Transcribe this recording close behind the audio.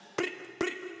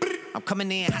I'm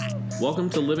coming in hot. Welcome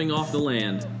to Living Off the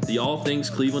Land, the All Things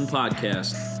Cleveland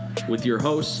podcast, with your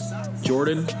hosts,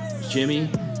 Jordan, Jimmy,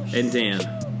 and Dan.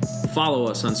 Follow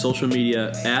us on social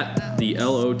media at the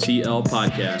LOTL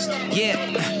podcast.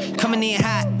 Yeah, coming in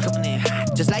hot.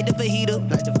 Just like the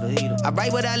fajita. I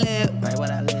write what I live.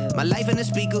 My life in the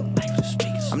speaker.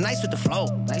 I'm nice with the flow.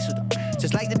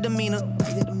 Just like the demeanor.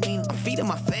 I'm feeding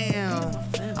my fam.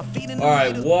 All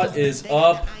right, what is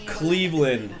up,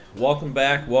 Cleveland? Welcome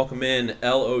back. Welcome in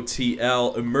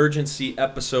LOTL Emergency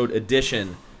Episode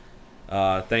Edition.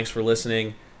 Thanks for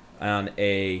listening on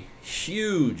a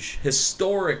huge,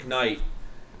 historic night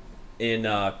in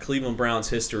Cleveland Browns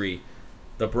history.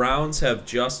 The Browns have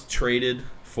just traded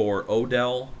for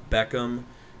Odell Beckham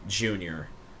Jr.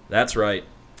 That's right.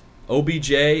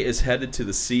 OBJ is headed to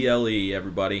the CLE,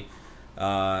 everybody.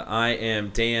 I am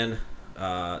Dan,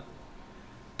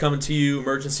 coming to you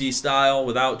emergency style,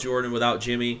 without Jordan, without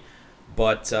Jimmy.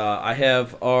 But I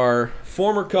have our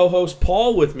former co-host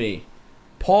Paul with me.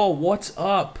 Paul, what's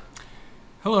up?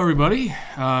 Hello, everybody.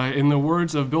 In the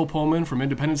words of Bill Pullman from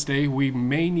Independence Day, we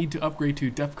may need to upgrade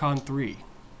to DEFCON 3.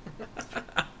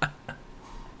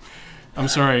 I'm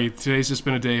sorry, today's just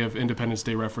been a day of Independence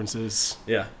Day references.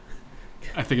 Yeah.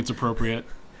 I think it's appropriate.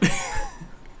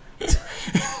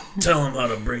 Tell them how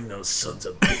to bring those sons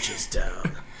of bitches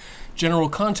down. General,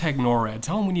 contact NORAD.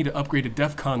 Tell them we need to upgrade to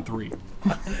DEFCON 3.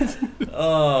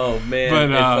 Oh,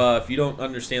 man. But, if you don't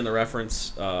understand the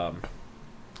reference,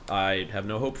 I have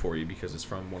no hope for you because it's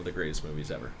from one of the greatest movies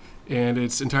ever. And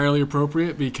it's entirely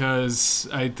appropriate because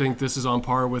I think this is on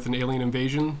par with an alien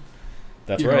invasion.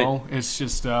 That's right. Know, it's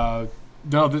just,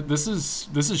 this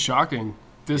is shocking.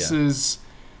 This is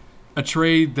a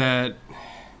trade that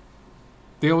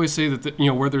they always say that,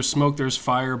 where there's smoke, there's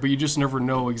fire, but you just never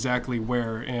know exactly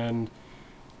where. And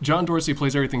John Dorsey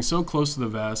plays everything so close to the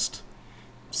vest.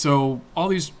 So all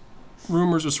these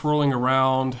rumors are swirling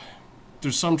around.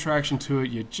 There's some traction to it.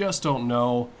 You just don't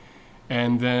know.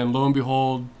 And then lo and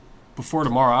behold, before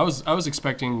tomorrow, I was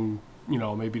expecting,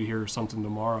 maybe to hear something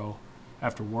tomorrow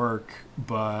after work,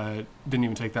 but didn't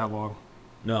even take that long.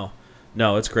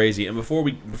 No, it's crazy. And before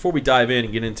we dive in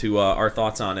and get into our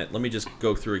thoughts on it, let me just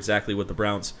go through exactly what the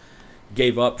Browns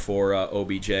gave up for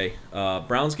OBJ.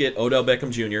 Browns get Odell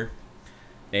Beckham Jr.,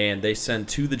 and they send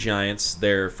to the Giants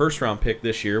their first-round pick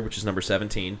this year, which is number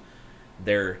 17,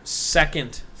 their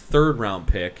second third-round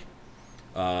pick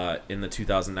in the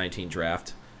 2019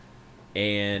 draft,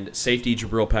 and safety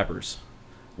Jabril Peppers,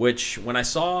 which when I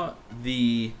saw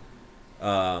the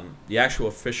actual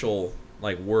official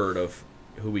word of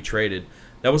who we traded,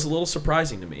 that was a little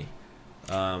surprising to me.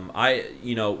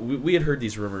 We had heard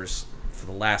these rumors for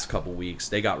the last couple weeks.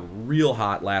 They got real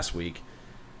hot last week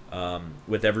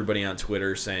with everybody on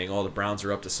Twitter saying, "Oh, the Browns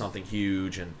are up to something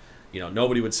huge," and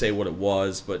nobody would say what it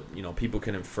was, but people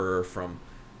can infer from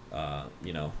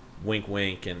wink,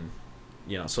 wink, and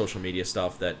social media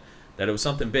stuff that it was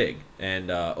something big. And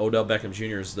Odell Beckham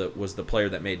Jr. was the player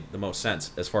that made the most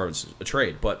sense as far as a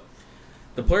trade. But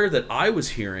the player that I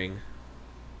was hearing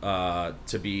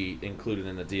to be included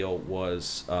in the deal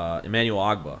was Emmanuel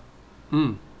Ogbah.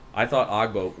 I thought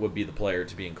Ogbah would be the player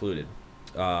to be included.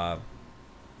 Now,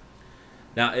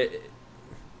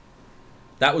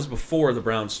 that was before the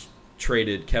Browns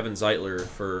traded Kevin Zeitler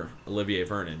for Olivier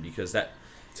Vernon, because that,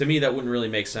 to me, that wouldn't really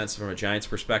make sense from a Giants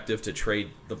perspective to trade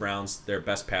the Browns their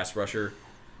best pass rusher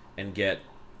and get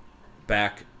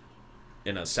back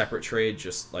in a separate trade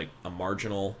just like a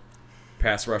marginal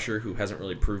pass rusher who hasn't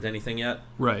really proved anything yet.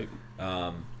 Right.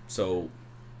 So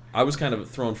I was kind of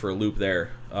thrown for a loop there.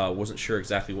 Wasn't sure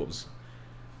exactly what was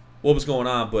going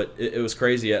on, but it was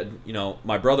crazy.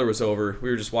 My brother was over. We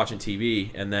were just watching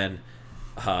TV, and then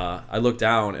I looked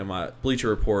down, and my Bleacher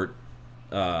Report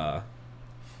app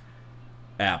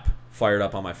fired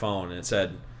up on my phone, and it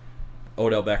said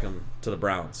Odell Beckham to the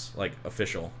Browns,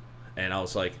 official. And I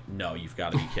was like, no, you've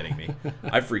got to be kidding me.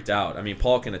 I freaked out. I mean,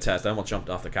 Paul can attest. I almost jumped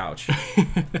off the couch.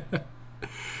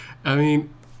 I mean,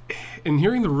 in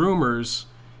hearing the rumors,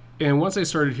 and once I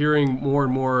started hearing more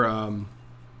and more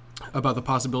about the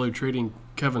possibility of trading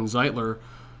Kevin Zeitler,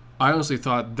 I honestly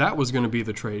thought that was going to be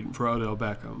the trade for Odell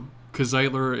Beckham. Because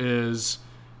Zeitler is,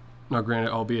 now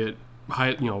granted, albeit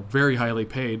very highly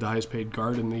paid, the highest paid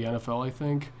guard in the NFL, I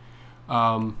think.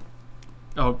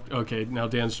 Oh, okay. Now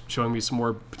Dan's showing me some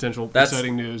more potential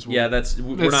exciting news. We're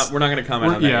not going to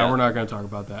comment on that. Yeah, we're not going to talk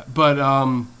about that. But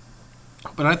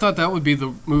I thought that would be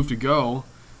the move to go,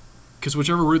 because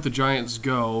whichever route the Giants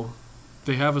go,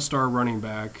 they have a star running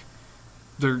back.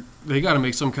 They got to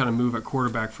make some kind of move at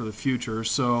quarterback for the future.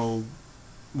 So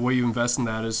the way you invest in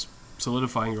that is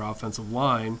solidifying your offensive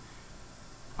line.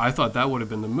 I thought that would have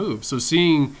been the move. So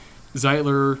seeing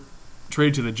Zeitler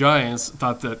traded to the Giants,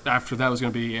 thought that after that was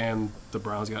going to be, and the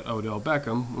Browns got Odell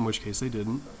Beckham, in which case they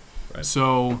didn't. Right.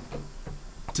 So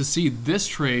to see this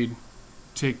trade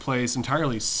take place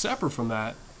entirely separate from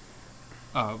that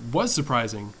was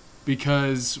surprising,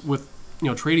 because with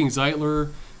trading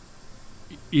Zeitler,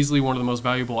 easily one of the most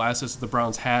valuable assets that the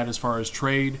Browns had as far as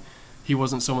trade. He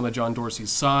wasn't someone that John Dorsey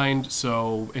signed,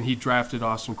 and he drafted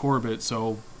Austin Corbett.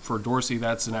 So for Dorsey,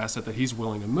 that's an asset that he's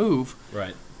willing to move.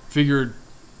 Right. Figured,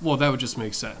 well, that would just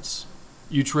make sense.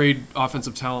 You trade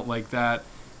offensive talent like that,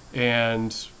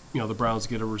 and the Browns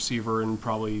get a receiver and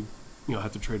probably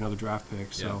have to trade another draft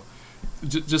pick. So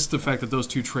just the fact that those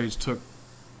two trades took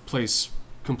place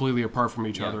completely apart from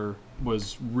each other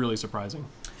was really surprising.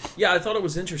 Yeah, I thought it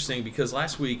was interesting because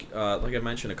last week, like I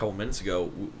mentioned a couple minutes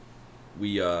ago,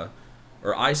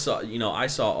 I saw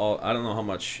all. I don't know how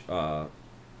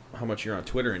much you're on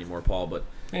Twitter anymore, Paul, but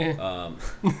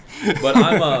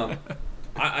but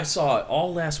I saw it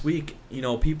all last week.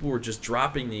 People were just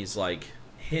dropping these like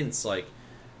hints, like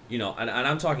and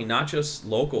I'm talking not just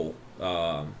local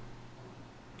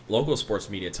sports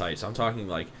media types. I'm talking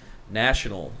like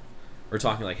national. We're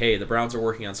talking like, hey, the Browns are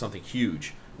working on something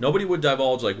huge. Nobody would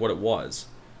divulge like what it was,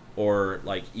 or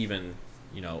like even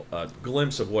a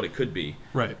glimpse of what it could be.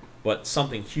 Right. But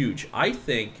something huge. I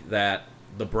think that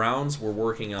the Browns were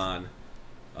working on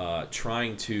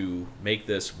trying to make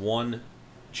this one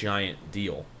giant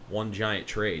deal, one giant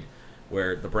trade,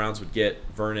 where the Browns would get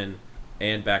Vernon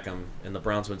and Beckham, and the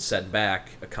Browns would send back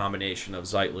a combination of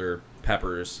Zeitler,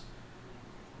 Peppers,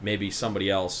 maybe somebody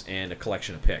else, and a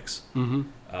collection of picks. Mm-hmm.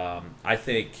 I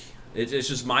think it's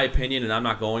just my opinion, and I'm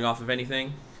not going off of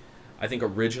anything. I think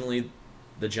originally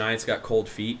the Giants got cold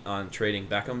feet on trading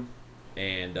Beckham,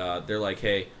 and they're like,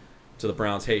 hey, to the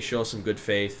Browns, hey, show us some good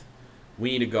faith.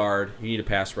 We need a guard. You need a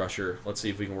pass rusher. Let's see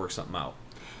if we can work something out.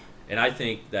 And I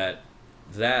think that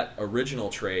original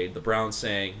trade, the Browns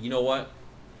saying, you know what,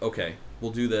 okay,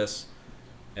 we'll do this,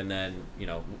 and then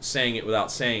saying it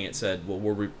without saying it, said, well,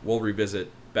 we'll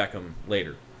revisit Beckham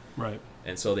later. Right.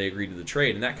 And so they agreed to the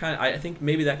trade, and I think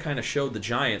maybe that kind of showed the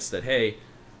Giants that, hey,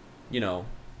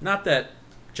 not that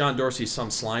John Dorsey's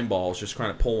some slime ball is just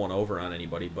trying to pull one over on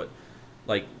anybody, but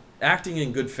like acting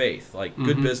in good faith, like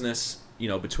good business,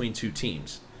 between two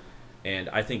teams. And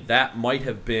I think that might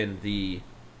have been the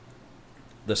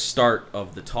start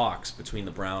of the talks between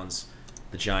the Browns,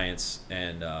 the Giants,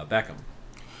 and Beckham.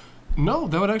 No,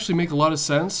 that would actually make a lot of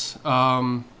sense.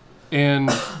 And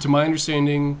to my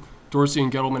understanding, Dorsey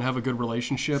and Gettleman have a good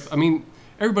relationship. I mean,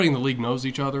 everybody in the league knows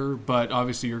each other, but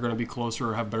obviously you're going to be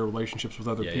closer or have better relationships with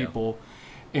other people.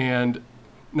 Yeah. And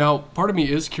now part of me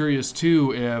is curious,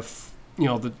 too, if,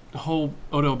 the whole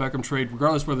Odell Beckham trade,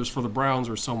 regardless whether it's for the Browns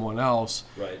or someone else,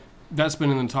 right, that's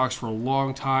been in the talks for a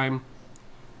long time.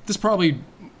 This probably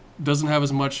doesn't have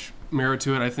as much merit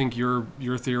to it. I think your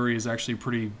theory is actually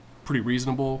pretty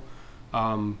reasonable.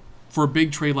 For a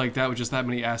big trade like that with just that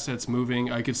many assets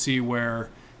moving, I could see where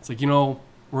it's like,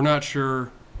 we're not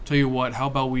sure. Tell you what, how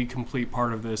about we complete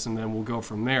part of this and then we'll go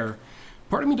from there.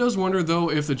 Part of me does wonder,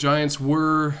 though, if the Giants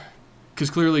were,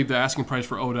 because clearly the asking price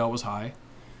for Odell was high.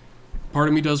 Part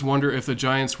of me does wonder if the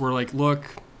Giants were like,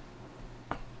 look,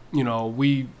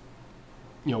 we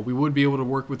would be able to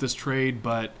work with this trade,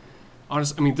 but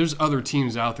honestly, I mean, there's other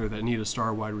teams out there that need a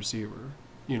star wide receiver,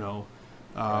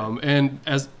 Right. And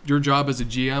as your job as a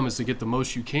GM is to get the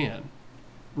most you can,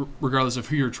 regardless of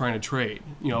who you're trying to trade,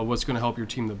 what's going to help your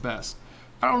team the best.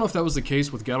 I don't know if that was the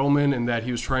case with Gettleman and that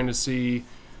he was trying to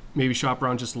maybe shop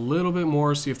around just a little bit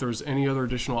more, see if there's any other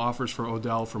additional offers for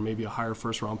Odell for maybe a higher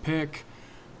first-round pick,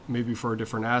 maybe for a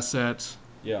different asset.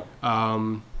 Yeah.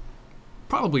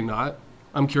 Probably not.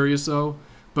 I'm curious, though.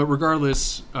 But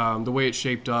regardless, the way it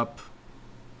shaped up,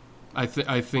 I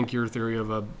think your theory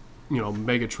of a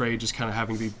mega trade just kind of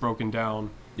having to be broken down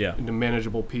into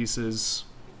manageable pieces,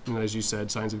 as you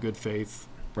said, signs of good faith.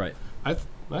 Right. I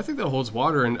think that holds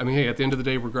water. And, I mean, hey, at the end of the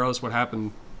day, regardless what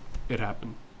happened, it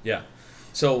happened. Yeah.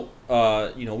 So,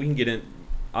 we can get in.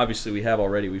 Obviously,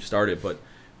 we've started, but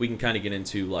we can kind of get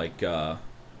into, like, our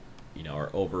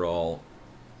overall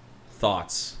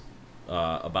thoughts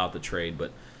about the trade.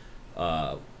 But,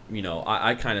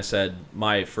 I kind of said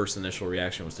my first initial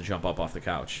reaction was to jump up off the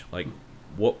couch. Like,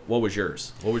 what was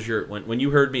yours? What was your when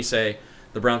you heard me say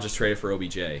the Browns just traded for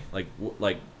OBJ? Like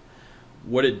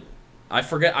what did I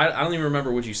forget? I don't even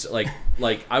remember what you said.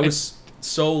 Like I was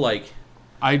so like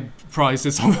I probably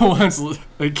said something once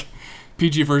like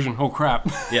PG version. Oh crap!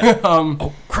 Yeah.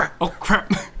 Oh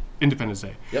crap! Independence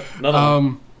Day. Yep. Another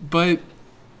one. But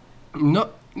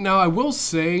no. Now I will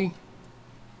say,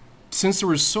 since there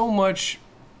was so much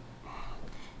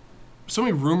so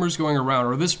many rumors going around,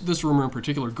 or this rumor in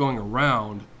particular going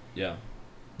around, Yeah.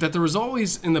 that there was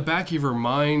always in the back of your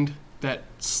mind that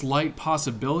slight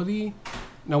possibility.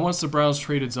 Now, once the Browns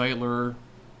traded Zeitler,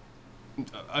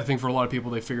 I think for a lot of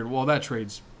people they figured, well, that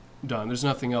trade's done. There's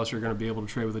nothing else you're going to be able to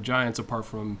trade with the Giants apart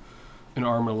from an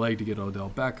arm and a leg to get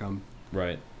Odell Beckham.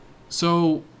 Right.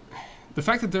 So the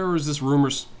fact that there was this rumor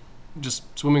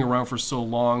just swimming around for so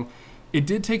long, it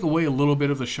did take away a little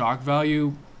bit of the shock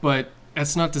value, but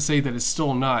that's not to say that it's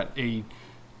still not a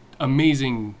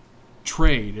amazing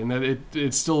trade and that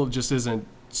it still just isn't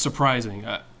surprising.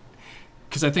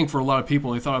 Because I think for a lot of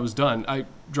people, they thought it was done.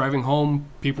 Driving home,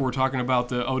 people were talking about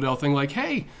the Odell thing like,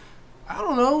 hey, I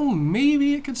don't know,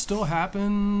 maybe it could still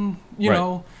happen, you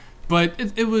know. But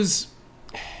it was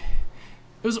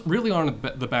really on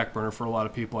the back burner for a lot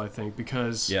of people, I think,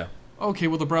 because, okay,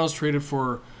 well, the Browns traded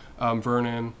for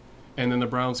Vernon, and then the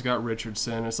Browns got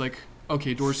Richardson. It's like,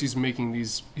 okay, Dorsey's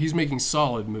he's making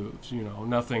solid moves, you know,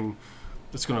 nothing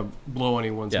that's going to blow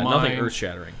anyone's mind. Nothing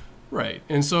earth-shattering. Right.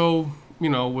 And so, you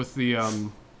know, with the,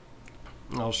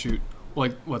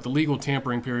 the legal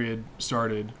tampering period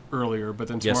started earlier, but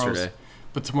then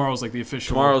tomorrow's like the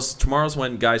official. Tomorrow's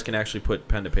when guys can actually put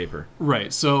pen to paper.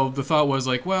 Right. So the thought was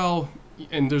like, well,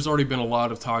 and there's already been a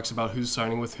lot of talks about who's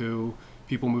signing with who,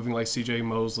 people moving like C.J.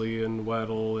 Mosley and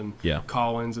Weddle and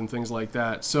Collins and things like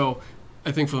that. So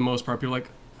I think for the most part, people are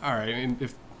like, all right, I mean,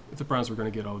 if the Browns were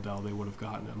going to get Odell, they would have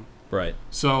gotten him. Right.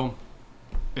 So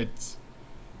it's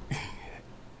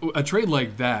a trade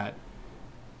like that,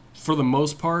 for the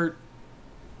most part,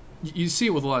 you see it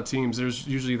with a lot of teams. There's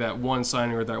usually that one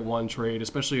signing or that one trade,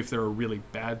 especially if they're a really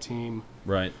bad team.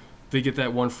 Right. They get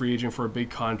that one free agent for a big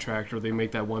contract, or they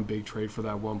make that one big trade for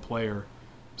that one player.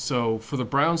 So for the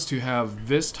Browns to have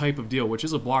this type of deal, which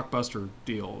is a blockbuster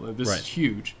deal, this is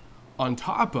huge, on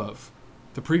top of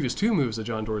the previous two moves that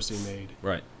John Dorsey made.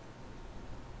 Right.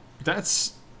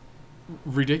 That's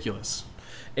ridiculous.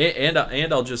 And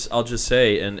I'll just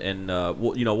say, and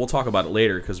we'll talk about it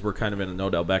later because we're kind of in an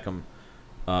Odell Beckham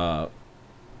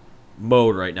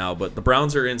mode right now. But the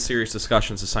Browns are in serious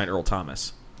discussions to sign Earl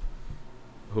Thomas,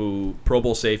 who Pro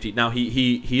Bowl safety. Now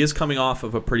he is coming off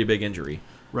of a pretty big injury.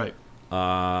 Right.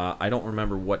 I don't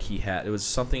remember what he had. It was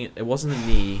something. It wasn't a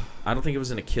knee. I don't think it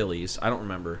was an Achilles. I don't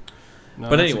remember. No,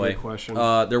 but that's anyway, a good question.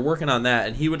 They're working on that,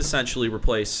 and he would essentially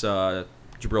replace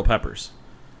Jabril Peppers.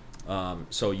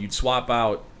 So you'd swap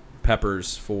out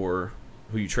Peppers for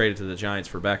who you traded to the Giants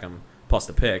for Beckham, plus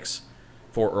the picks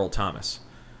for Earl Thomas,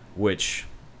 which,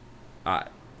 I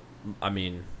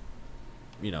mean,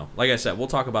 you know, like I said, we'll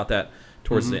talk about that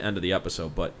towards the end of the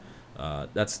episode, but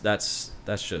that's just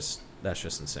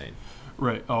insane.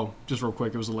 Right. Oh, just real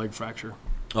quick, it was a leg fracture.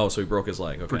 Oh, so he broke his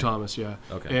leg. Okay. For Thomas, yeah.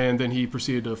 Okay. And then he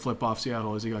proceeded to flip off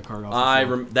Seattle as he got carted off. I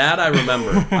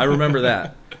remember. I remember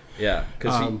that. Yeah,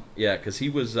 because he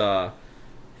was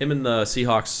him and the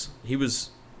Seahawks. He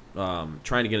was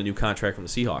trying to get a new contract from the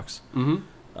Seahawks.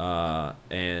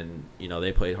 Mm-hmm. And you know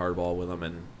they played hardball with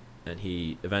him, and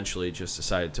he eventually just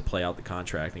decided to play out the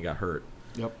contract and got hurt.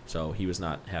 Yep. So he was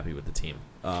not happy with the team.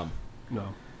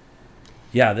 No.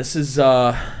 Yeah, this is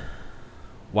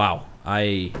wow.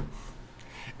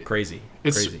 Crazy.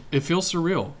 It feels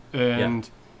surreal, and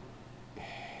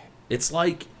it's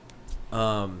like,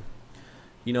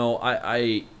 you know,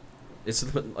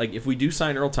 it's like if we do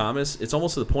sign Earl Thomas, it's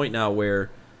almost to the point now where,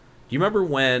 do you remember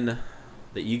when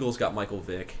the Eagles got Michael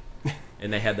Vick,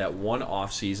 and they had that one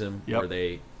off season where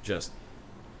they just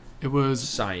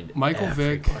signed Michael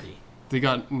everybody. Vick. They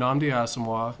got Nnamdi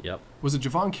Asomugha. Yep. Was it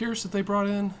Javon Kearse that they brought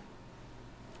in?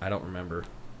 I don't remember.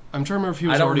 I'm trying to remember if he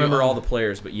was. I don't already remember on. all the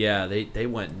players, but yeah, they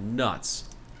went nuts,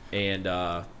 and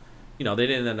you know they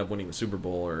didn't end up winning the Super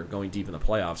Bowl or going deep in the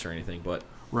playoffs or anything. But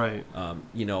right,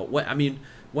 you know what? I mean,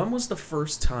 when was the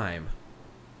first time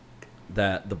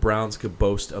that the Browns could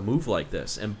boast a move like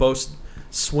this and boast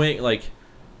swing, like,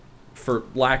 for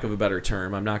lack of a better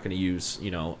term, I'm not going to use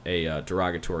a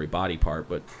derogatory body part,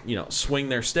 but swing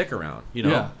their stick around,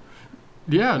 yeah,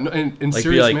 in like,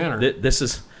 serious like, manner. This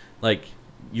is like,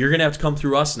 you're gonna have to come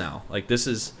through us now. Like, this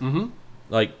is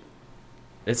like,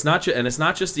 it's not and it's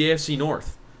not just the AFC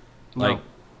North. Like,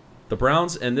 the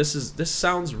Browns, and this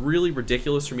sounds really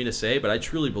ridiculous for me to say, but I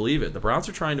truly believe it. The Browns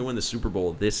are trying to win the Super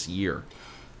Bowl this year.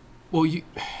 Well,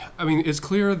 I mean, it's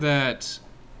clear that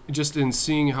just in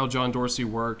seeing how John Dorsey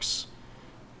works,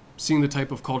 seeing the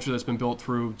type of culture that's been built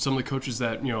through some of the coaches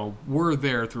that were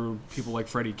there through people like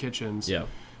Freddie Kitchens. Yeah.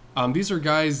 These are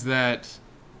guys that,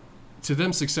 to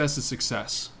them, success is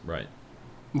success. Right.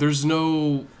 There's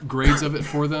no grades of it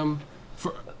for them.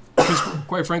 For because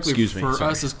quite frankly, Excuse me, for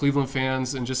sorry. us as Cleveland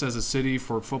fans and just as a city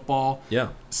for football, Yeah.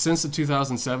 since the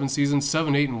 2007 season,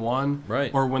 7-8-1,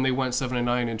 Right. or when they went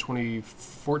 7-9 in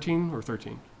 2014 or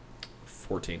 13,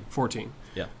 14.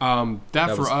 Yeah.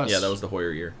 that for was, us, Yeah, that was the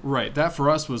Hoyer year. right. That for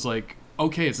us was like,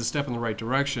 okay, it's a step in the right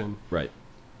direction. Right.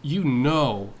 You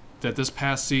know that this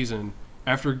past season,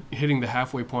 after hitting the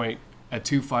halfway point at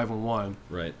 2-5-1,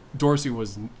 Right. Dorsey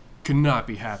could not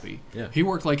be happy. Yeah. He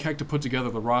worked like heck to put together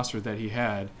the roster that he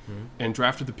had and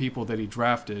drafted the people that he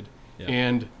drafted. Yeah.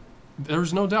 And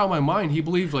there's no doubt in my mind he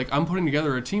believed, like, I'm putting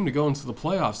together a team to go into the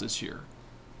playoffs this year.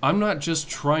 I'm not just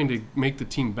trying to make the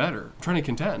team better. I'm trying to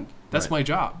contend. That's Right. my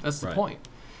job. That's the Right. point.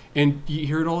 And you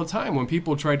hear it all the time when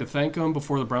people tried to thank him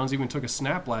before the Browns even took a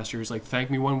snap last year. He's like, thank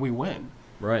me when we win.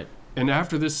 Right. And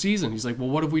after this season, he's like, well,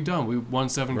 what have we done? We won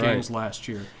 7 Right. games last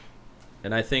year.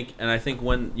 And I think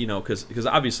when because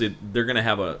obviously they're gonna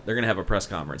have a press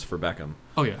conference for Beckham.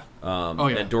 Oh, yeah.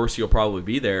 And Dorsey will probably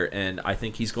be there, and I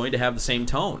think he's going to have the same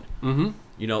tone.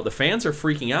 Mm-hmm. The fans are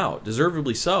freaking out,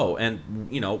 deservedly so, and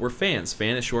we're fans.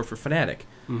 Fan is short for fanatic.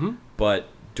 Mm-hmm. But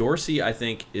Dorsey, I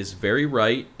think, is very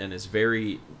right and is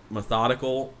very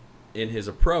methodical in his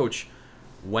approach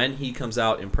when he comes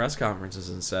out in press conferences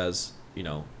and says,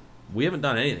 we haven't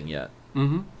done anything yet.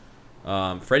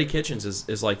 Mm-hmm. Freddie Kitchens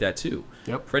is like that too.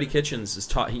 Yep. Freddie Kitchens is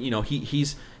taught.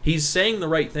 He's saying the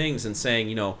right things and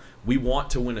saying, we want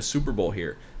to win a Super Bowl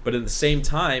here. But at the same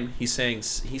time, he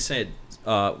said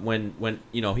when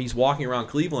he's walking around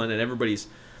Cleveland and everybody's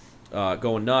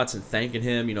going nuts and thanking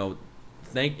him.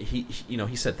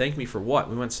 He said, thank me for what?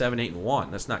 We went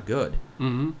 7-8-1. That's not good.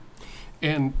 Mm-hmm.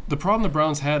 And the problem the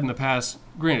Browns had in the past,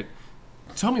 granted,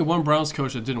 tell me one Browns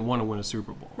coach that didn't want to win a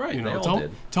Super Bowl. Right, they all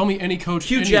did. Tell me any coach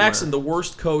Hugh anywhere. Jackson, the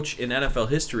worst coach in NFL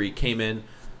history, came in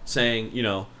saying,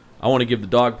 I want to give the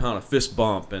dog pound a fist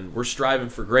bump, and we're striving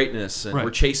for greatness, and Right.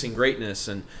 we're chasing greatness,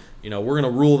 and we're going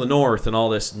to rule the North, and all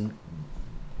this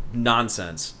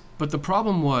nonsense. But the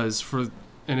problem was,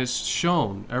 and it's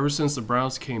shown ever since the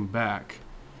Browns came back,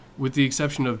 with the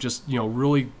exception of just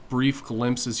really brief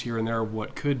glimpses here and there of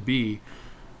what could be,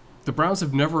 the Browns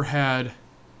have never had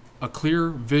a clear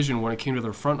vision when it came to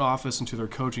their front office and to their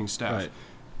coaching staff. Right.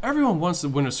 Everyone wants to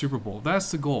win a Super Bowl.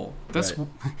 That's the goal. That's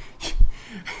Right.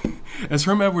 as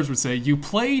Herm Edwards would say, you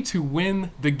play to win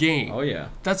the game. Oh, yeah.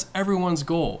 That's everyone's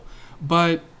goal.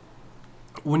 But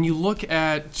when you look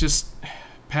at just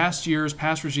past years,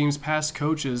 past regimes, past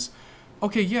coaches,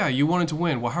 okay, yeah, you wanted to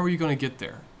win. Well, how are you going to get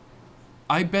there?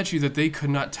 I bet you that they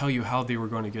could not tell you how they were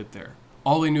going to get there.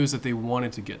 All they knew is that they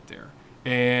wanted to get there.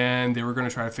 And they were going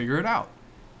to try to figure it out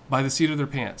by the seat of their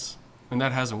pants. And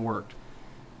that hasn't worked.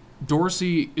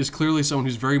 Dorsey is clearly someone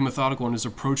who's very methodical in his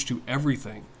approach to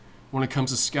everything. When it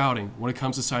comes to scouting, when it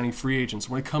comes to signing free agents,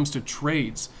 when it comes to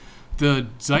trades. The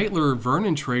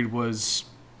Zeitler-Vernon trade was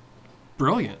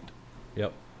brilliant.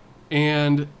 Yep.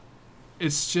 And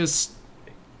it's just...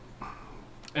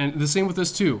 And the same with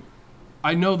this, too.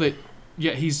 I know that,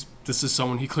 yeah, this is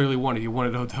someone he clearly wanted. He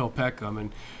wanted Odell Beckham,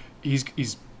 and he's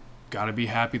got to be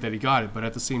happy that he got it. But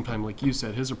at the same time, like you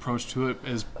said, his approach to it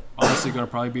is honestly going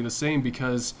to probably be the same,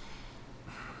 because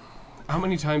how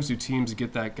many times do teams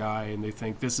get that guy and they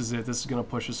think this is it, this is going to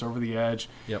push us over the edge?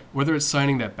 Yep. Whether it's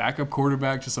signing that backup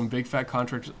quarterback to some big fat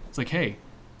contract, it's like, hey,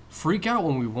 freak out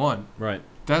when we won. Right.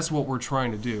 That's what we're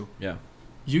trying to do. Yeah.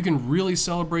 You can really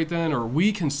celebrate then, or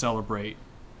we can celebrate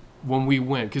when we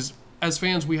win, because as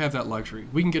fans, we have that luxury.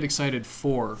 We can get excited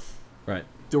for Right.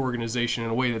 the organization in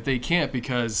a way that they can't,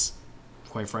 because,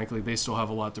 quite frankly, they still have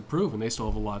a lot to prove and they still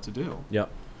have a lot to do. Yep.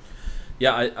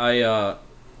 Yeah,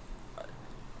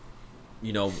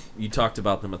 you talked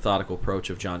about the methodical approach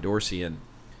of John Dorsey, and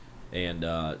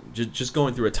just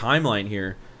going through a timeline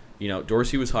here,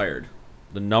 Dorsey was hired.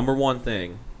 The number one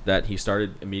thing that he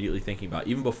started immediately thinking about,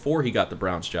 even before he got the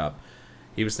Browns job,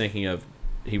 he was thinking of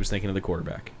the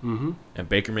quarterback. Mm-hmm. And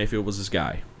Baker Mayfield was his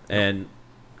guy. And,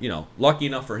 lucky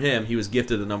enough for him, he was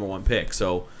gifted the number one pick,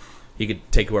 so he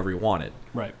could take whoever he wanted.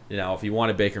 Right. If he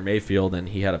wanted Baker Mayfield and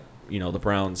he had the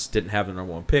Browns didn't have the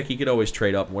number one pick, he could always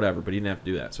trade up and whatever, but he didn't have to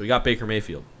do that. So he got Baker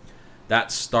Mayfield.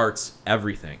 That starts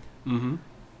everything. Mm-hmm.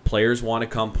 Players want to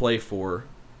come play for,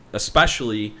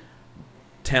 especially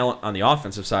talent on the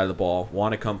offensive side of the ball,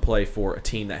 want to come play for a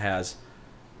team that has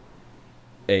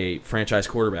a franchise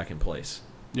quarterback in place.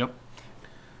 Yep.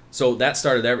 So that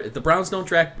started if the Browns don't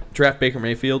draft Baker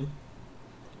Mayfield,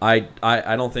 I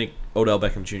don't think Odell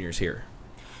Beckham Jr. is here.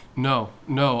 No,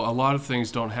 a lot of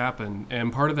things don't happen.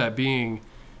 And part of that being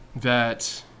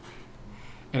that,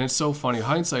 and it's so funny,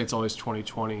 hindsight's always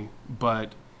 20/20,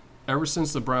 but ever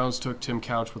since the Browns took Tim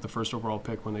Couch with the first overall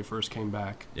pick when they first came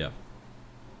back, Yeah.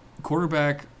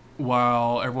 quarterback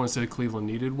while everyone said Cleveland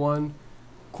needed one,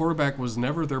 quarterback was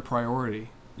never their priority.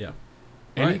 Yeah.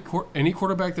 Any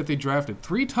quarterback that they drafted,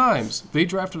 3 times they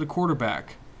drafted a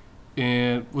quarterback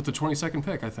with the 22nd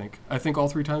pick, I think. I think all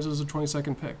 3 times it was a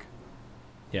 22nd pick.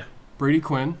 Yeah. Brady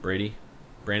Quinn. Brandon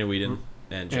Weeden,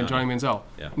 and Johnny Manziel.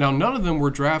 Yeah. Now, none of them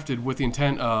were drafted with the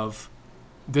intent of,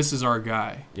 this is our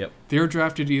guy. Yep. They were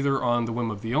drafted either on the whim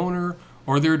of the owner,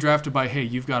 or they were drafted by, hey,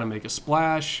 you've got to make a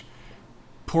splash,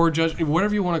 poor judgment,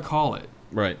 whatever you want to call it.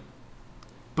 Right.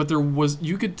 But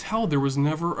you could tell there was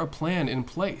never a plan in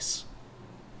place.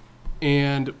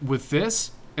 And with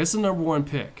this, it's the number 1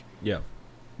 pick. Yeah.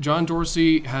 John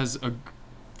Dorsey has a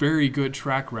very good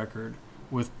track record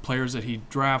with players that he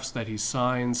drafts, that he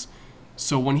signs.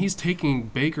 So when he's taking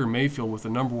Baker Mayfield with the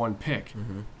number 1 pick,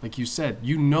 like you said,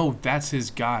 that's his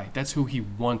guy. That's who he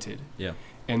wanted. Yeah.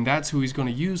 And that's who he's going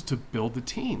to use to build the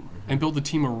team and build the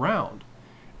team around.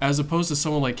 As opposed to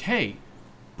someone like, hey,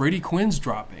 Brady Quinn's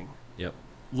dropping. Yep.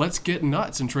 Let's get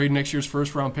nuts and trade next year's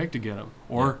first-round pick to get him.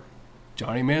 Or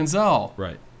Johnny Manziel.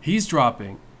 Right. He's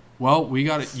dropping. Well, you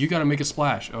got to make a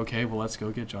splash. Okay, well, let's go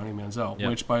get Johnny Manziel. Yep.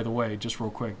 Which, by the way, just real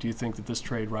quick, do you think that this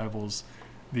trade rivals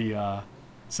the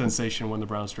sensation when the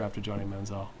Browns drafted Johnny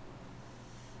Manziel?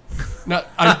 Now,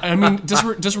 I mean,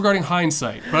 disregarding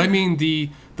hindsight, but I mean the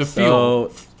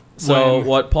feel. So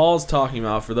what Paul's talking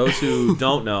about, for those who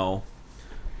don't know,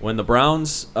 when the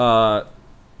Browns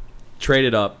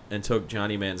traded up and took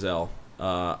Johnny Manziel,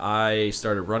 I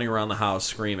started running around the house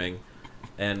screaming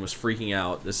and was freaking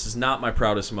out. This is not my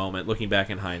proudest moment, looking back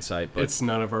in hindsight. But it's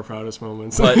none of our proudest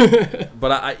moments.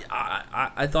 but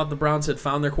I thought the Browns had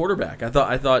found their quarterback. I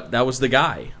thought that was the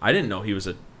guy. I didn't know he was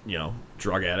a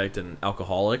drug addict and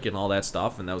alcoholic and all that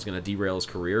stuff, and that was going to derail his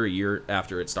career a year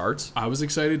after it starts. I was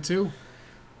excited too.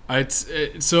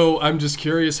 So I'm just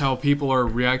curious how people are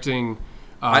reacting.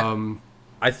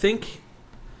 I think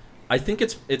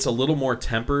it's a little more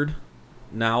tempered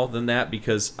now than that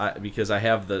because I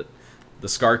have the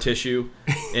scar tissue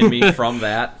in me from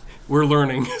that. We're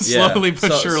learning slowly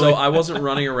but surely. So I wasn't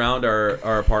running around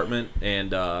our apartment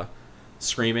and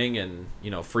screaming and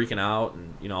freaking out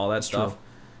and all that That's stuff. True.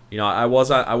 I was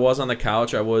on the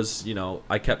couch.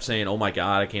 I kept saying, "Oh my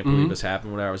God, I can't believe this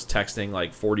happened." When I was texting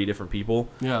like 40 different people.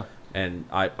 Yeah. And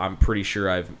I'm pretty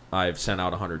sure I've sent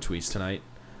out 100 tweets tonight,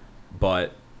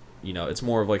 but it's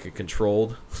more of like a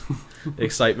controlled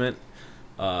excitement.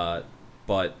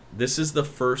 But this is the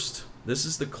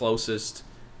closest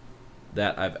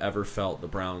that I've ever felt the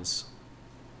Browns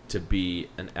to be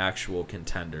an actual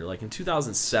contender. Like in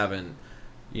 2007,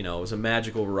 it was a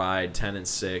magical ride,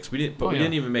 10-6. We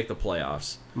didn't even make the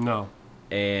playoffs. No.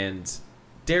 And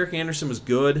Derek Anderson was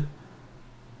good,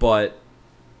 but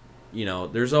there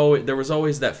was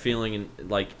always that feeling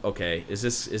like, okay, is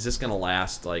this gonna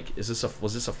last? Like, was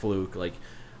this a fluke? Like,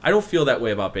 I don't feel that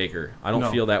way about Baker. I don't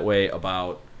feel that way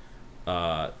about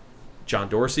John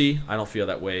Dorsey. I don't feel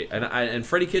that way, and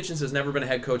Freddie Kitchens has never been a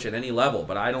head coach at any level,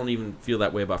 but I don't even feel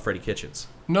that way about Freddie Kitchens.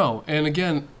 No, and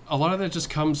again, a lot of that just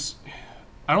comes.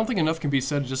 I don't think enough can be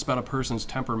said just about a person's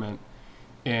temperament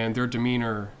and their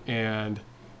demeanor. And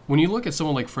when you look at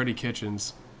someone like Freddie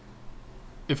Kitchens,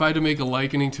 if I had to make a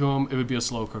likening to him, it would be a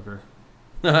slow cooker.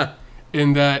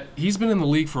 In that he's been in the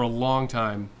league for a long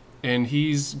time, and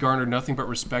he's garnered nothing but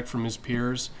respect from his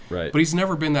peers. Right. But he's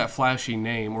never been that flashy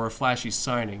name or a flashy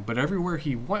signing. But everywhere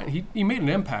he went, he made an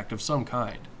impact of some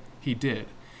kind. He did.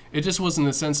 It just wasn't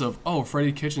the sense of, oh,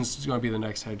 Freddie Kitchens is going to be the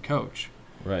next head coach.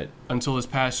 Right. Until this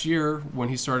past year, when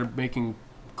he started making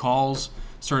calls,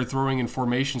 started throwing in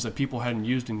formations that people hadn't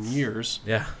used in years.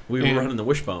 Yeah, we were running the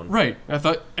wishbone. Right.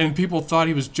 And people thought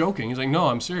he was joking. He's like, no,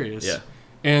 I'm serious. Yeah.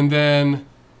 And then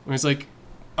when he's like,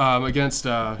 against,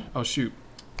 oh shoot,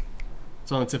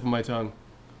 it's on the tip of my tongue.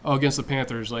 Oh, against the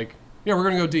Panthers, like, yeah, we're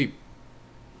going to go deep.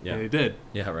 Yeah. And they did.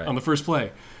 Yeah, right. On the first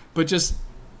play. But just,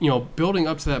 building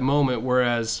up to that moment,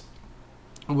 whereas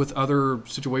with other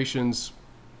situations,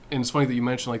 and it's funny that you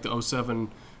mentioned like the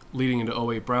 07 leading into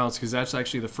 08 Browns, because that's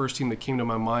actually the first team that came to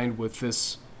my mind with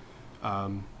this,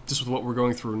 just with what we're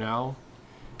going through now.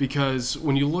 Because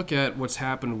when you look at what's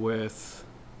happened with,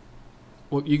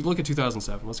 well, you look at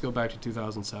 2007. Let's go back to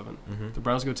 2007. Mm-hmm. The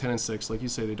Browns go 10-6. Like you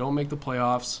say, they don't make the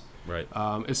playoffs. Right.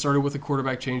 It started with a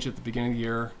quarterback change at the beginning of the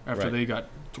year after they got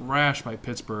thrashed by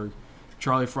Pittsburgh.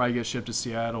 Charlie Frye gets shipped to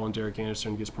Seattle, and Derek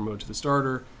Anderson gets promoted to the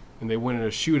starter, and they win in a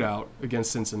shootout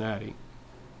against Cincinnati.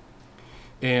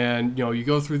 And, you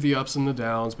go through the ups and the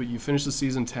downs, but you finish the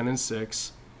season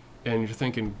 10-6, and you're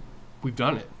thinking, we've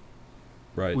done it.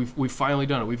 Right. We've finally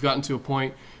done it. We've gotten to a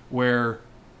point where,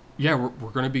 yeah, we're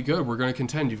going to be good. We're going to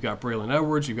contend. You've got Braylon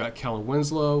Edwards. You've got Kellen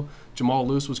Winslow. Jamal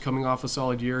Lewis was coming off a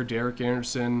solid year. Derek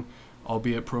Anderson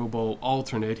albeit Pro Bowl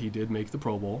alternate. He did make the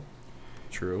Pro Bowl.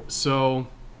 True. So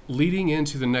leading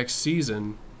into the next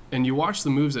season, and you watch the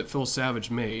moves that Phil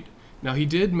Savage made. Now, he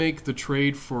did make the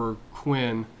trade for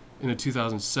Quinn in the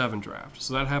 2007 draft,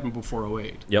 so that happened before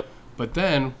 08. Yep. But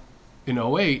then, in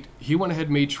 08, he went ahead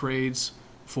and made trades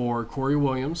for Corey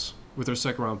Williams with their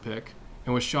second-round pick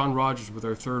and with Shawn Rogers with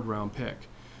their third-round pick.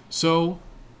 So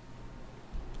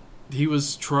he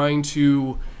was trying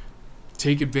to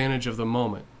take advantage of the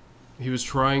moment. He was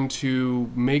trying to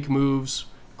make moves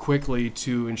quickly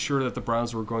to ensure that the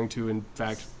Browns were going to, in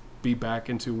fact, be back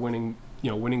into winning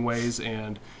ways,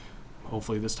 and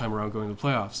hopefully this time around going to the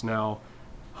playoffs. Now,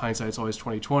 hindsight's always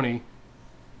 20/20.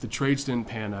 The trades didn't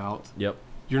pan out. Yep.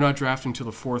 You're not drafting till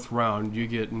the 4th round. You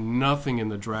get nothing in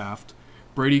the draft.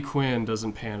 Brady Quinn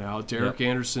doesn't pan out. Derek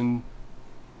Anderson,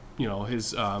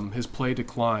 his play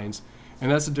declines. And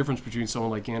that's the difference between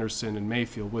someone like Anderson and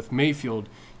Mayfield. With Mayfield,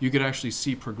 you could actually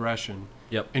see progression.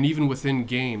 Yep. And even within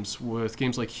games, with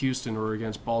games like Houston or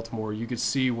against Baltimore, you could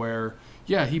see where,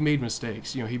 he made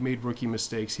mistakes. He made rookie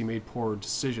mistakes. He made poor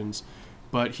decisions.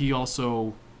 But he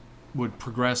also would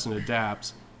progress and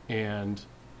adapt. And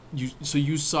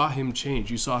you saw him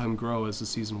change. You saw him grow as the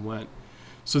season went.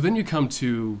 So then you come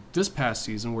to this past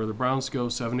season where the Browns go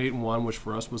 7-8-1, which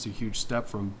for us was a huge step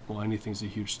from, anything's a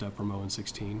huge step from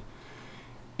 0-16.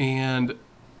 And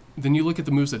then you look at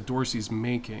the moves that Dorsey's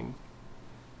making.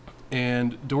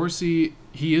 And Dorsey,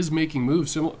 he is making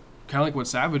moves, kind of like what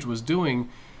Savage was doing,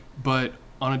 but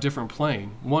on a different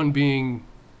plane. One being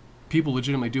people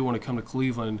legitimately do want to come to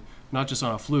Cleveland, not just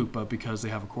on a fluke, but because they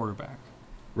have a quarterback.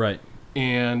 Right.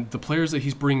 And the players that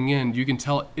he's bringing in, you can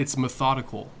tell it's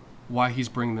methodical why he's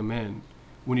bringing them in.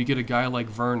 When you get a guy like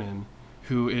Vernon,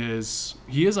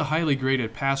 he is a highly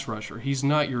graded pass rusher. He's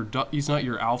not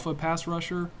your alpha pass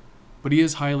rusher, but he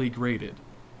is highly graded.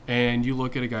 And you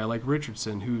look at a guy like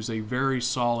Richardson, who's a very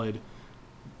solid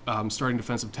starting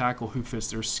defensive tackle who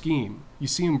fits their scheme. You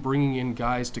see him bringing in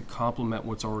guys to complement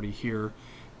what's already here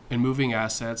and moving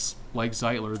assets like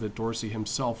Zeitler that Dorsey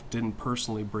himself didn't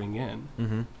personally bring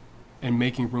in, and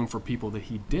making room for people that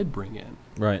he did bring in.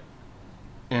 Right.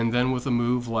 And then with a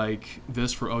move like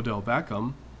this for Odell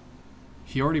Beckham,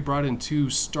 he already brought in 2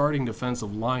 starting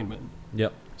defensive linemen.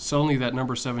 Yep. Suddenly that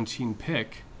number 17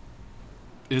 pick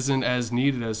isn't as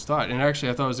needed as thought. And actually,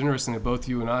 I thought it was interesting that both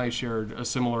you and I shared a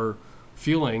similar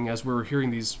feeling as we were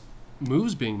hearing these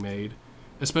moves being made,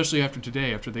 especially after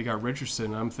today, after they got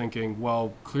Richardson. I'm thinking,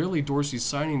 well, clearly Dorsey's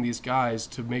signing these guys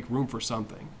to make room for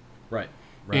something. Right.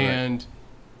 And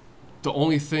the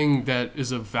only thing that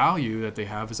is of value that they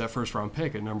have is that first-round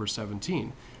pick at number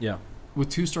 17. Yeah. With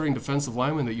 2 starting defensive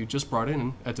linemen that you just brought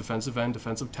in at defensive end,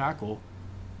 defensive tackle,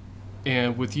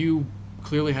 and with you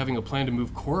clearly having a plan to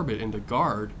move Corbett into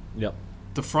guard,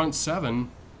 the front 7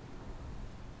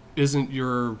 isn't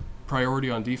your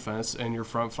priority on defense, and your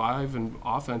front 5 and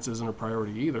offense isn't a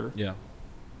priority either. Yeah.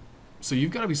 So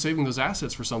you've got to be saving those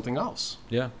assets for something else.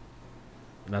 Yeah.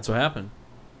 And that's what happened.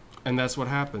 And that's what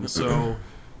happened. So,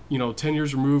 10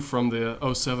 years removed from the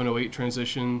 07-08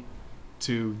 transition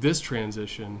to this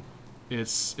transition,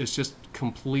 it's just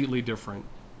completely different.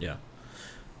 Yeah.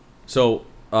 So,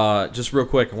 just real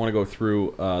quick, I want to go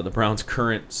through the Browns'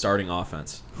 current starting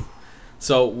offense.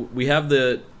 So, we have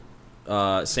the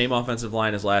same offensive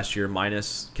line as last year,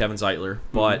 minus Kevin Zeitler,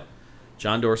 but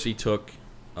John Dorsey took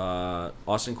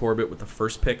Austin Corbett with the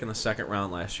first pick in the 2nd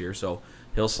round last year, so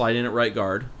he'll slide in at right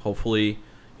guard. Hopefully,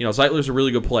 Zeitler's a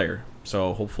really good player,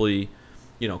 so hopefully,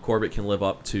 Corbett can live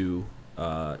up to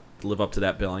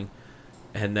that billing.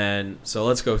 And then, so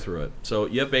let's go through it. So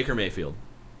you have Baker Mayfield.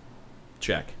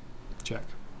 Check.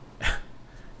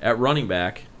 At running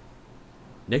back,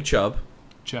 Nick Chubb.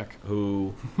 Check.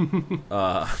 Who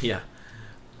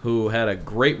had a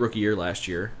great rookie year last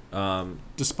year.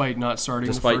 Despite not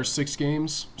starting the first 6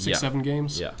 games, 7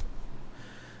 games. Yeah.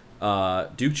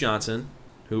 Duke Johnson,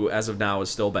 who as of now is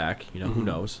still back. Who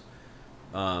knows?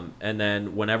 And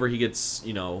then whenever he gets,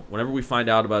 whenever we find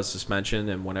out about his suspension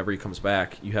and whenever he comes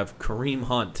back, you have Kareem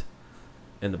Hunt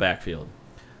in the backfield.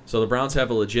 So the Browns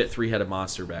have a legit 3-headed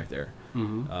monster back there.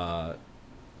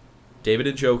 David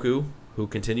Njoku, who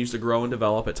continues to grow and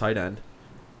develop at tight end.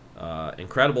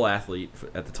 Incredible athlete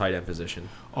at the tight end position.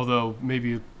 Although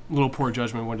maybe a little poor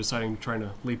judgment when trying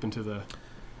to leap into the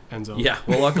end zone. Yeah,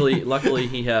 well, luckily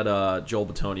he had Joel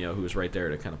Bitonio, who was right there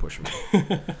to kind of push him.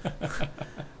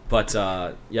 But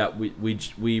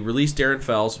we released Darren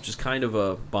Fells, which is kind of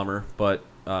a bummer. But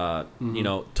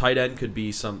tight end could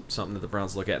be something that the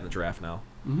Browns look at in the draft now.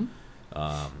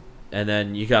 And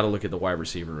then you got to look at the wide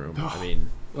receiver room. I mean,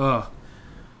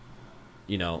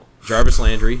 Jarvis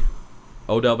Landry,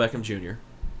 Odell Beckham Jr.,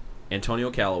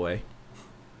 Antonio Callaway,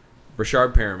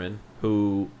 Rashard Perriman,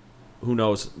 who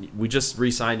knows? We just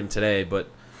re-signed him today, but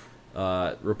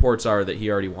reports are that he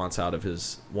already wants out of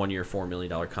his 1-year, $4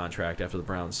 million contract after the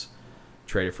Browns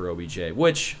traded for OBJ,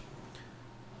 which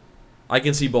I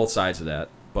can see both sides of that,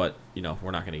 but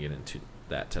we're not going to get into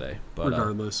that today. But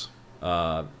regardless,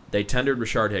 they tendered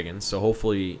Rashard Higgins, so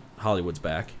hopefully Hollywood's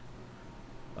back.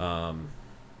 And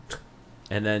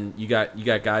then you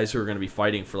got guys who are going to be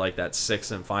fighting for like that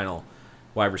sixth and final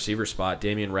wide receiver spot.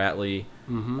 Damian Ratley,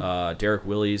 Derek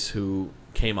Willis, who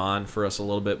came on for us a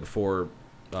little bit before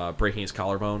breaking his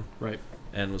collarbone, right,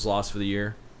 and was lost for the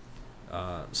year.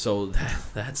 So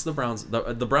that's the Browns.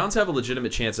 The Browns have a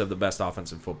legitimate chance to have the best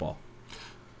offense in football.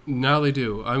 Now they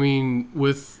do. I mean,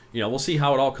 with we'll see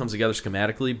how it all comes together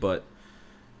schematically, but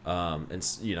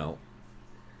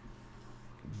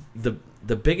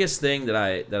the biggest thing that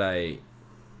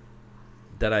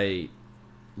I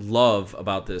love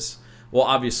about this, well,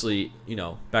 obviously,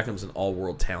 Beckham's an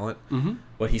all-world talent,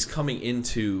 but he's coming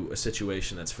into a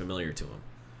situation that's familiar to him.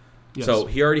 Yes. So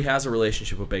he already has a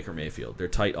relationship with Baker Mayfield. They're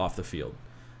tight off the field.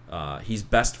 His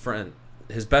best friend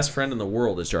in the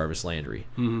world is Jarvis Landry.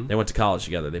 They went to college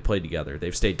together. They played together.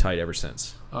 They've stayed tight ever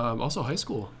since. Also high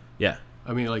school. Yeah.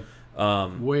 I mean,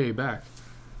 way back.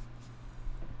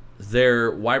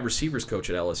 Their wide receivers coach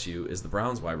at LSU is the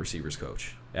Browns wide receivers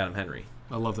coach, Adam Henry.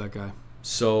 I love that guy.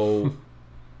 So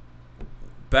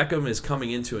Beckham is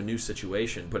coming into a new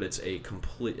situation, but it's a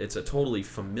totally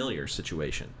familiar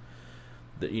situation.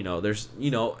 That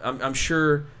I'm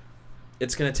sure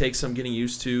it's going to take some getting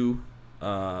used to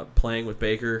playing with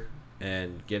Baker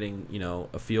and getting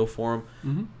a feel for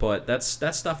him. But that's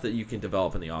stuff that you can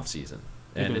develop in the off season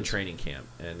and in training camp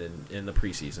and in the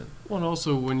preseason. Well, and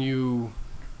also when you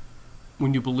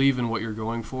believe in what you're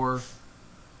going for,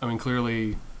 I mean,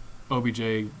 clearly OBJ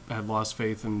had lost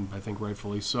faith, and I think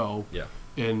rightfully so,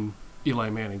 in Eli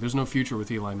Manning. There's no future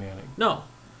with Eli Manning. No.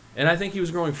 And I think he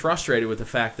was growing frustrated with the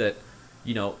fact that,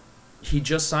 he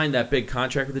just signed that big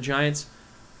contract with the Giants,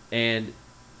 and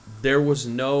there was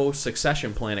no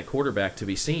succession plan at quarterback to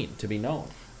be seen, to be known.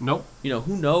 Nope.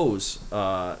 Who knows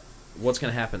what's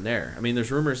going to happen there? I mean, there's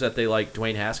rumors that they like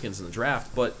Dwayne Haskins in the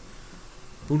draft, but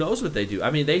who knows what they do? I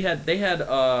mean, they had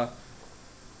Saquon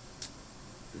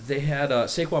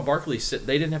Barkley sit.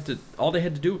 They didn't have to. All they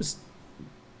had to do was,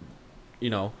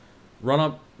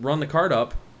 run the card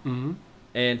up,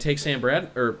 and take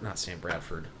not Sam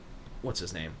Bradford. What's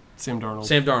his name? Sam Darnold.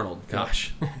 Sam Darnold.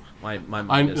 Gosh, my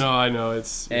mind is. I know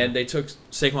it's. Yeah. And they took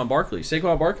Saquon Barkley.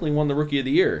 Saquon Barkley won the Rookie of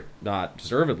the Year, not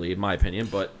deservedly in my opinion,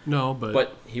 but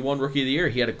he won Rookie of the Year.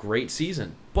 He had a great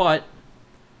season, but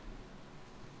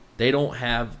they don't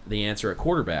have the answer at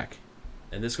quarterback.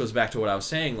 And this goes back to what I was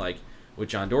saying, like with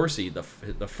John Dorsey, the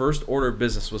first order of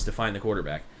business was to find the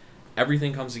quarterback.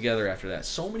 Everything comes together after that.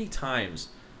 So many times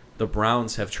the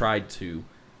Browns have tried to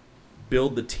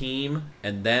build the team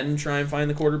and then try and find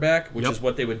the quarterback, which is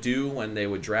what they would do when they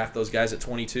would draft those guys at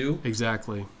 22.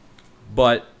 Exactly.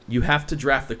 But you have to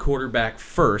draft the quarterback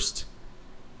first,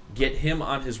 get him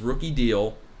on his rookie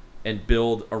deal, and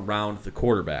build around the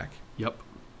quarterback. Yep.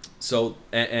 So,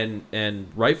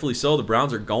 and rightfully so, the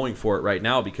Browns are going for it right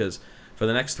now because for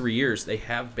the next 3 years, they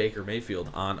have Baker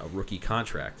Mayfield on a rookie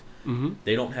contract.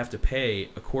 They don't have to pay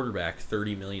a quarterback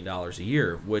 $30 million a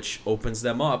year, which opens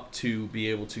them up to be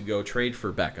able to go trade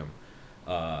for Beckham,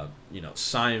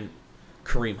 sign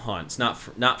Kareem Hunt. It's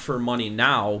not for money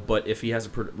now, but if he has a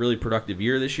really productive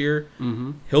year this year,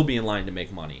 he'll be in line to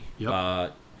make money.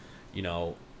 Yep.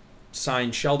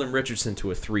 Sign Sheldon Richardson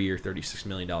to a 3-year, $36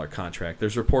 million contract.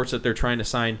 There's reports that they're trying to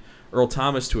sign Earl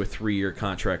Thomas to a 3-year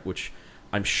contract, which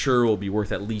I'm sure will be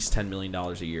worth at least $10 million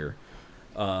a year.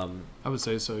 I would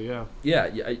say so, yeah.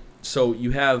 Yeah. So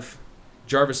you have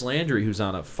Jarvis Landry, who's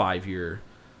on a 5-year,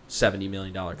 $70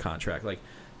 million contract. Like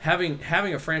having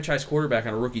a franchise quarterback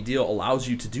on a rookie deal allows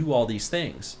you to do all these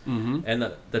things. And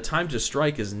the time to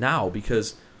strike is now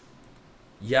because,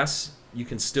 yes, you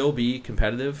can still be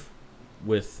competitive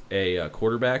with a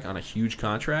quarterback on a huge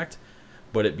contract,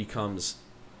 but it becomes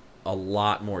a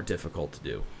lot more difficult to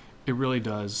do. It really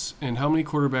does. And how many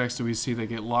quarterbacks do we see that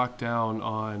get locked down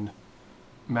on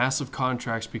massive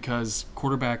contracts because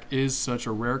quarterback is such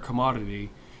a rare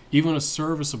commodity, even a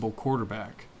serviceable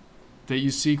quarterback, that you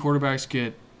see quarterbacks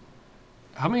get...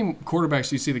 How many quarterbacks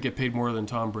do you see that get paid more than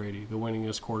Tom Brady, the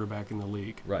winningest quarterback in the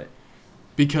league? Right.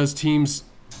 Because teams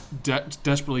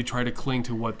desperately try to cling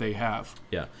to what they have.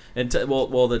 Yeah, and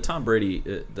the Tom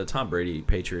Brady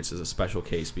Patriots is a special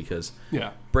case because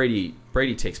Brady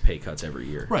takes pay cuts every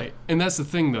year. Right, and that's the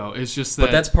thing though. It's just that.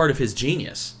 But that's part of his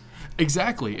genius.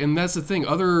 Exactly, and that's the thing.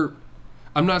 Other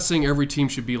I'm not saying every team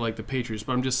should be like the Patriots,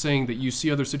 but I'm just saying that you see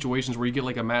other situations where you get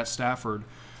like a Matt Stafford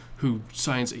who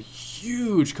signs a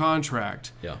huge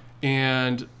contract. Yeah.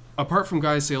 And apart from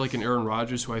guys, say, like an Aaron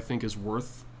Rodgers, who I think is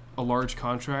worth a large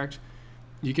contract,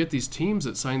 you get these teams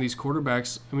that sign these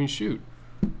quarterbacks. I mean, shoot,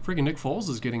 freaking Nick Foles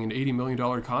is getting an $80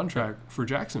 million contract for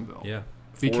Jacksonville. Yeah.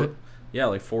 Because,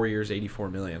 like 4 years,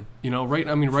 $84 million. right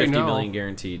now, $50 million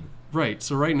guaranteed. Right.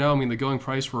 So right now, I mean, the going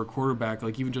price for a quarterback,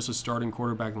 like even just a starting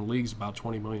quarterback in the league, is about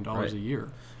 $20 million a year.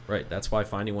 Right. That's why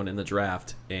finding one in the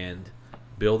draft and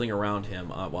building around him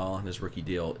while on his rookie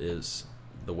deal is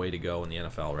the way to go in the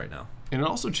NFL right now. And it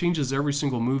also changes every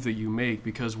single move that you make,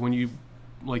 because when you,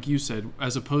 like you said,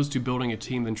 as opposed to building a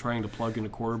team then trying to plug in a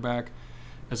quarterback,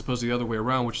 as opposed to the other way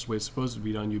around, which is the way it's supposed to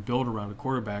be done, you build around a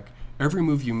quarterback. Every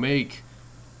move you make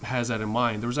has that in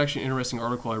mind. There was actually an interesting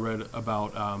article I read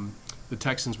about the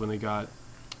Texans when they got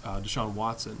Deshaun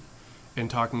Watson,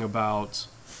 and talking about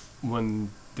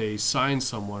when they sign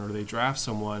someone or they draft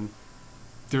someone,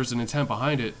 there's an intent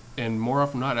behind it, and more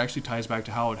often than not, it actually ties back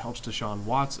to how it helps Deshaun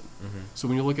Watson. Mm-hmm. So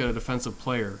when you look at a defensive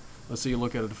player, let's say you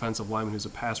look at a defensive lineman who's a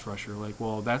pass rusher, like,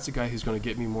 well, that's a guy who's going to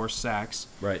get me more sacks,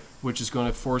 right? Which is going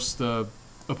to force the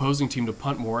opposing team to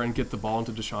punt more and get the ball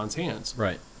into Deshaun's hands,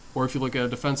 right? Or if you look at a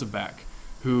defensive back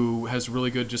who has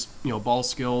really good ball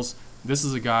skills, this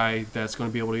is a guy that's going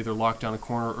to be able to either lock down a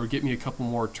corner or get me a couple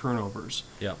more turnovers,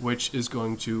 which is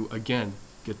going to, again,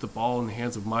 get the ball in the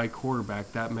hands of my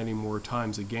quarterback that many more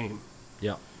times a game.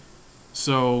 Yeah.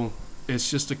 So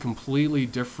it's just a completely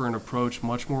different approach,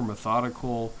 much more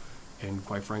methodical, and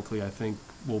quite frankly, I think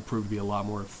will prove to be a lot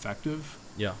more effective.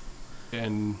 Yeah.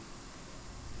 And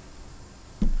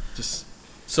just...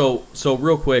 So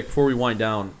real quick, before we wind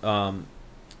down,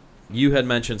 you had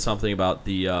mentioned something about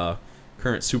the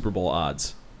current Super Bowl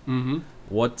odds. Mm-hmm.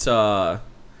 What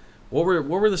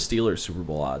were the Steelers' Super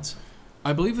Bowl odds?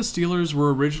 I believe the Steelers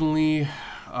were originally,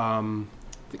 I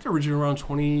think they're originally around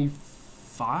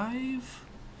 25.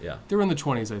 Yeah. They were in the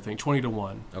 20s, I think, 20 to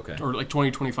 1. Okay. Or like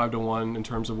 20, 25 to 1 in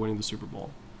terms of winning the Super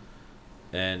Bowl.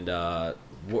 And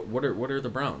what are the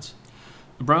Browns?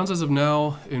 The Browns, as of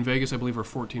now, in Vegas, I believe, are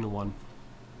 14 to 1.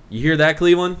 You hear that,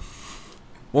 Cleveland?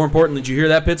 More important, did you hear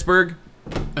that, Pittsburgh?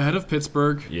 Ahead of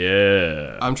Pittsburgh.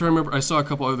 Yeah. I'm trying to remember. I saw a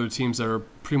couple other teams that are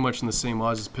pretty much in the same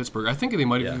odds as Pittsburgh. I think they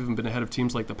might have even been ahead of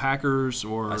teams like the Packers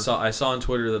or... I saw on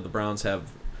Twitter that the Browns have,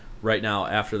 right now,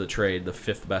 after the trade, the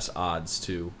 5th best odds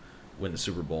to win the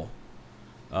Super Bowl.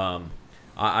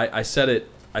 I said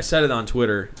it on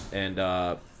Twitter, and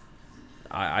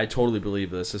I totally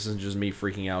believe this. This isn't just me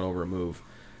freaking out over a move.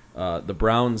 The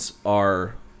Browns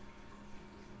are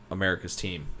America's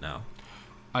team now.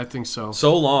 I think so.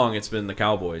 So long it's been the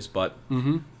Cowboys, but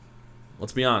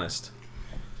let's be honest.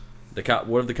 What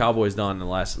have the Cowboys done in the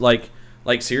last like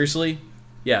seriously?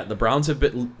 Yeah, the Browns have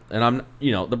been, and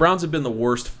the Browns have been the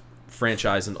worst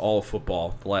franchise in all of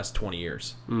football the last 20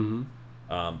 years. Mm-hmm.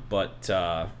 But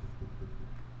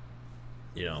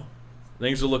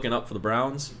things are looking up for the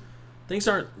Browns. Things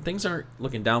aren't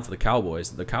looking down for the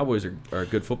Cowboys. The Cowboys are a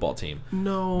good football team.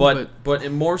 No, but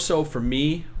and more so for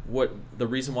me, what the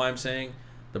reason why I'm saying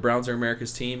the Browns are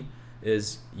America's team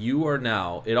is you are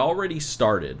now. It already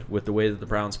started with the way that the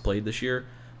Browns played this year,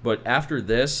 but after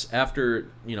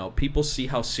people see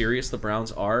how serious the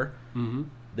Browns are. Mm-hmm.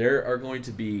 There are going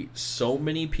to be so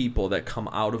many people that come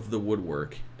out of the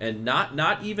woodwork, and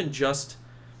not even just.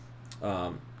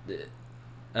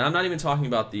 And I'm not even talking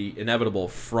about the inevitable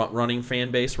front-running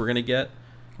fan base we're going to get,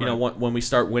 when we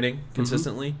start winning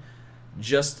consistently. Mm-hmm.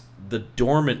 Just the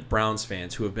dormant Browns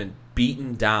fans who have been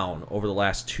beaten down over the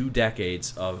last 2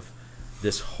 decades of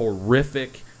this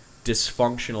horrific,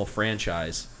 dysfunctional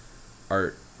franchise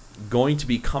are going to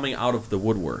be coming out of the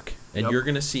woodwork. And you're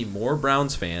going to see more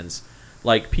Browns fans.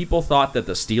 Like, people thought that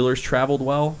the Steelers traveled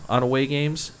well on away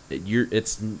games.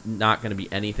 It's not going to be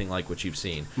anything like what you've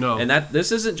seen. No. And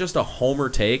this isn't just a homer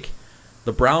take.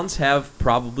 The Browns have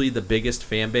probably the biggest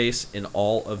fan base in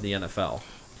all of the NFL.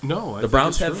 No, the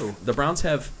Browns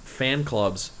have fan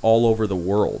clubs all over the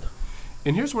world.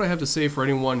 And here's what I have to say for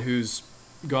anyone who's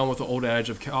gone with the old adage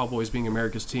of Cowboys being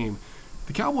America's team.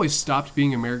 The Cowboys stopped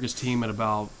being America's team at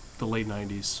about the late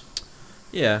 90s.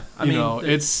 Yeah. I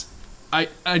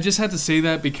just had to say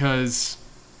that because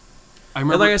I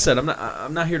remember. And like I said,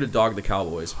 I'm not here to dog the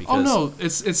Cowboys because. Oh no,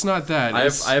 it's not that. I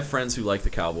have friends who like the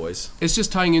Cowboys. It's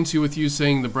just tying into with you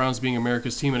saying the Browns being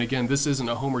America's team, and again, this isn't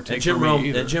a homer take for me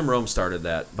either. And Jim Rome started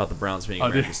that about the Browns being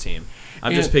America's team.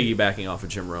 I'm just piggybacking off of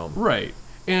Jim Rome. Right,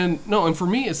 and for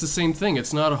me, it's the same thing.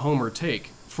 It's not a homer take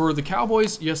for the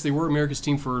Cowboys. Yes, they were America's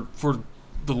team for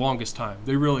the longest time.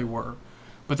 They really were,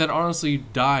 but that honestly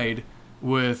died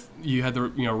you had the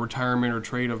retirement or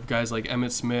trade of guys like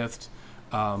Emmitt Smith,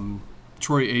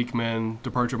 Troy Aikman,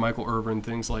 departure of Michael Irvin,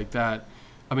 things like that.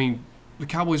 I mean, the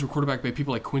Cowboys were quarterbacked by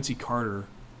people like Quincy Carter,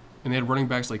 and they had running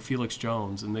backs like Felix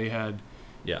Jones, and they had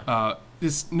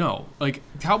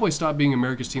Cowboys stopped being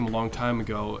America's team a long time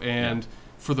ago, and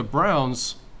for the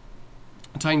Browns,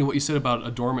 tying to what you said about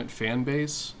a dormant fan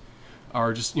base,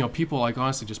 or just people like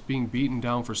honestly just being beaten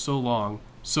down for so long.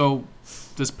 So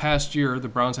this past year, the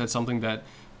Browns had something that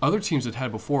other teams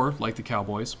had before, like the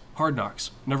Cowboys, Hard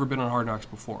Knocks. Never been on Hard Knocks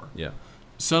before. Yeah.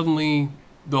 Suddenly,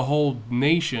 the whole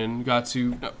nation got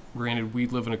to. Granted, we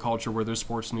live in a culture where there's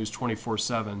sports news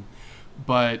 24/7,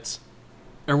 but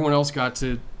everyone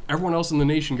else in the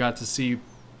nation got to see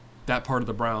that part of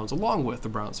the Browns, along with the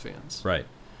Browns fans. Right.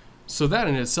 So that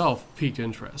in itself piqued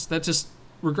interest. That just,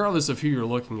 regardless of who you're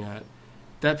looking at,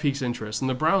 that piques interest. And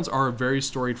the Browns are a very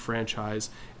storied franchise,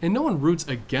 and no one roots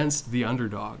against the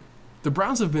underdog. The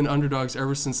Browns have been underdogs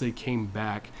ever since they came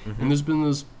back, and there's been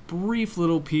those brief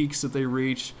little peaks that they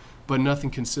reach, but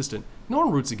nothing consistent. No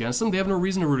one roots against them. They have no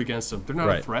reason to root against them. They're not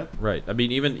a threat. Right. I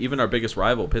mean, even our biggest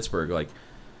rival, Pittsburgh, like,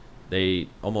 they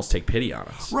almost take pity on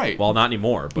us. Right. Well, not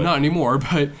anymore. But not anymore.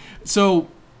 But so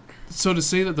to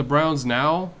say that the Browns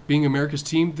now, being America's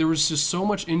team, there was just so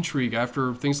much intrigue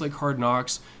after things like Hard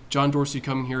Knocks, John Dorsey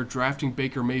coming here, drafting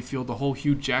Baker Mayfield, the whole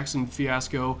Hugh Jackson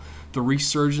fiasco, the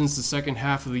resurgence the second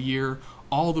half of the year,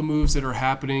 all the moves that are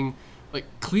happening. Like,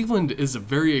 Cleveland is a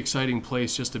very exciting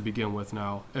place just to begin with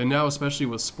now. And now especially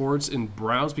with sports and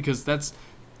Browns, because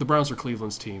the Browns are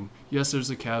Cleveland's team. Yes, there's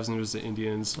the Cavs and there's the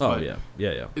Indians. Oh, but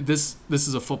yeah. This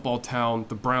is a football town.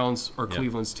 The Browns are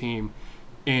Cleveland's team.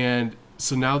 And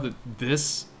so now that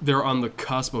they're on the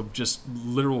cusp of just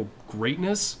literal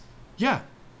greatness, yeah,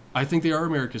 I think they are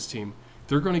America's team.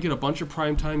 They're going to get a bunch of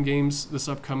primetime games this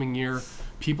upcoming year.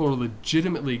 People are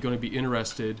legitimately going to be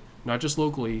interested, not just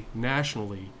locally,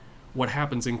 nationally, what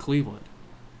happens in Cleveland.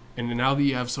 And now that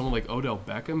you have someone like Odell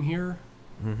Beckham here,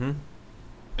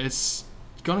 it's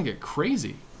going to get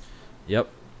crazy. Yep.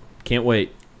 Can't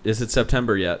wait. Is it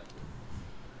September yet?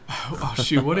 Oh,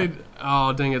 shoot.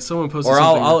 Oh, dang it. Someone posted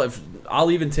something.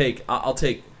 I'll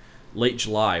take late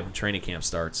July when training camp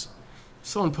starts.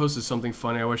 Someone posted something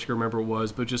funny. I wish I could remember what it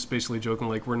was, but just basically joking,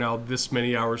 like, we're now this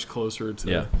many hours closer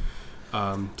to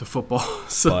football.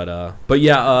 So.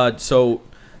 So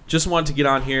just wanted to get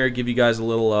on here, give you guys a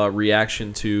little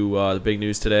reaction to the big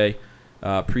news today.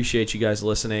 Appreciate you guys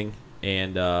listening,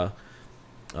 and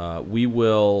we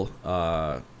will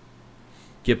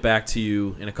get back to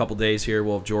you in a couple days here.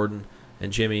 We'll have Jordan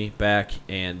and Jimmy back,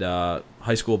 and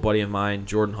high school buddy of mine,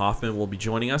 Jordan Hoffman, will be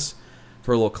joining us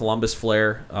for a little Columbus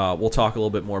flair. We'll talk a little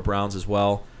bit more Browns as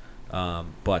well.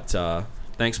 But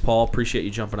thanks, Paul. Appreciate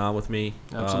you jumping on with me.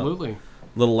 Absolutely.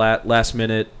 Little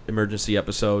last-minute emergency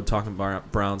episode talking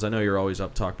about Browns. I know you're always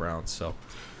up to talk Browns, so.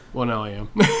 Well, now I am.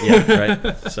 Yeah,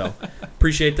 right. So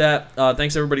appreciate that.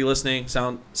 Thanks, everybody listening.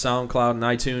 SoundCloud and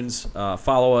iTunes.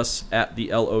 Follow us at the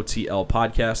LOTL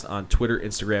Podcast on Twitter,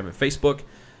 Instagram, and Facebook.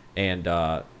 And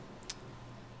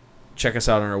check us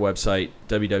out on our website,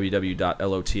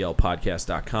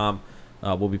 www.lotlpodcast.com.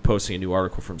 We'll be posting a new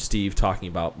article from Steve talking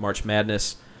about March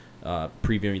Madness,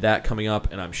 previewing that coming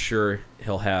up, and I'm sure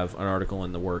he'll have an article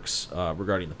in the works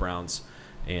regarding the Browns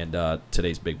and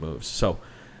today's big moves. So,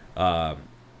 that's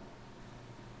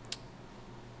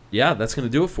going to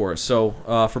do it for us. So,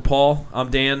 for Paul,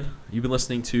 I'm Dan. You've been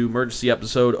listening to Emergency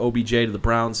Episode OBJ to the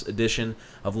Browns edition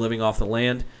of Living Off the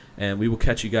Land, and we will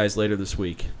catch you guys later this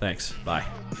week. Thanks. Bye.